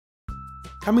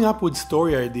Coming up with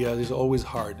story ideas is always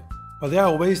hard, but there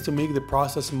are ways to make the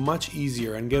process much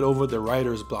easier and get over the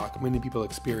writer's block many people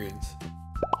experience.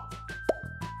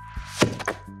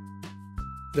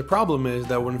 The problem is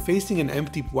that when facing an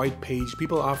empty white page,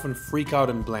 people often freak out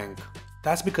and blank.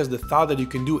 That's because the thought that you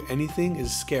can do anything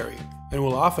is scary and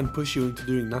will often push you into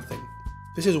doing nothing.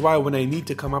 This is why when I need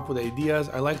to come up with ideas,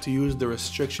 I like to use the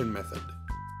restriction method.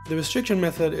 The restriction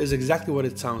method is exactly what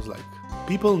it sounds like.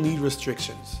 People need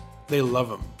restrictions. They love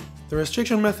them. The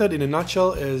restriction method in a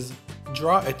nutshell is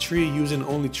draw a tree using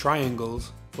only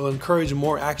triangles will encourage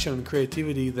more action and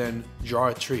creativity than draw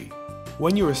a tree.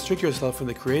 When you restrict yourself in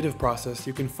the creative process,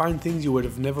 you can find things you would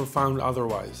have never found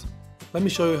otherwise. Let me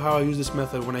show you how I use this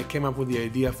method when I came up with the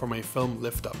idea for my film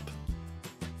Lift Up.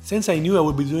 Since I knew I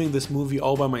would be doing this movie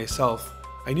all by myself,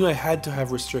 I knew I had to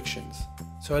have restrictions,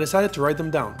 so I decided to write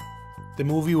them down. The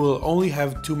movie will only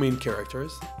have 2 main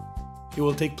characters. It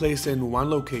will take place in 1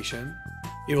 location.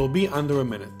 It will be under a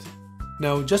minute.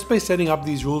 Now, just by setting up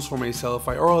these rules for myself,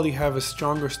 I already have a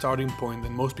stronger starting point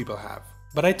than most people have.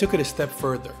 But I took it a step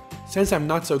further. Since I'm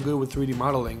not so good with 3D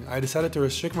modeling, I decided to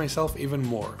restrict myself even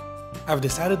more. I've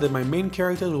decided that my main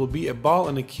characters will be a ball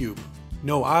and a cube.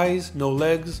 No eyes, no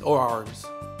legs, or arms.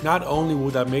 Not only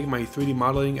would that make my 3D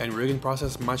modeling and rigging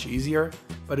process much easier,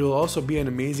 but it will also be an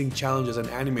amazing challenge as an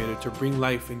animator to bring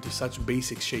life into such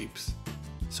basic shapes.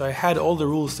 So I had all the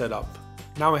rules set up.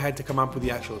 Now I had to come up with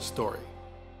the actual story.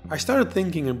 I started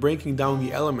thinking and breaking down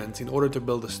the elements in order to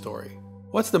build a story.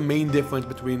 What's the main difference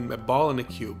between a ball and a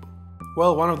cube?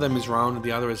 Well, one of them is round and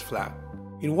the other is flat.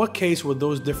 In what case would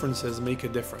those differences make a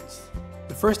difference?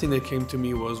 The first thing that came to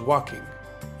me was walking.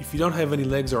 If you don't have any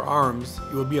legs or arms,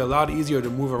 it would be a lot easier to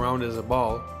move around as a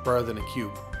ball rather than a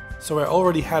cube. So I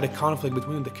already had a conflict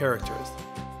between the characters.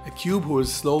 A cube who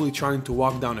is slowly trying to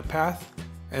walk down a path,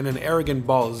 and an arrogant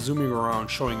ball zooming around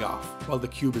showing off while the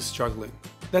cube is struggling.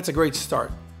 That's a great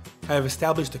start. I have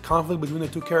established a conflict between the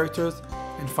 2 characters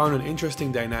and found an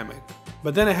interesting dynamic.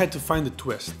 But then I had to find a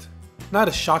twist. Not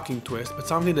a shocking twist, but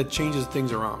something that changes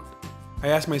things around. I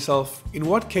asked myself, in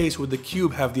what case would the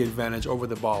cube have the advantage over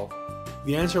the ball?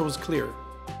 The answer was clear.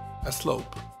 A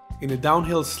slope. In a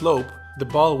downhill slope, the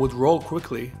ball would roll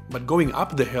quickly, but going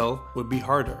up the hill would be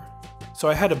harder. So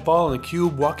I had a ball and a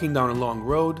cube walking down a long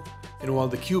road, and while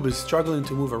the cube is struggling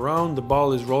to move around, the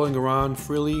ball is rolling around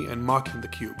freely and mocking the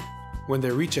cube. When they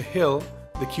reach a hill,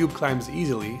 the cube climbs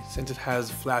easily since it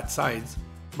has flat sides,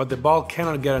 but the ball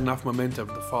cannot get enough momentum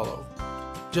to follow.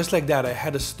 Just like that, I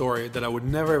had a story that I would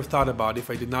never have thought about if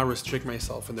I did not restrict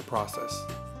myself in the process.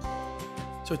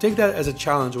 So take that as a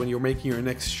challenge when you're making your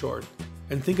next short,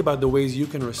 and think about the ways you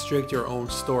can restrict your own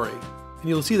story, and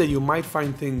you'll see that you might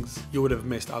find things you would have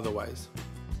missed otherwise.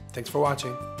 Thanks for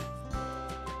watching.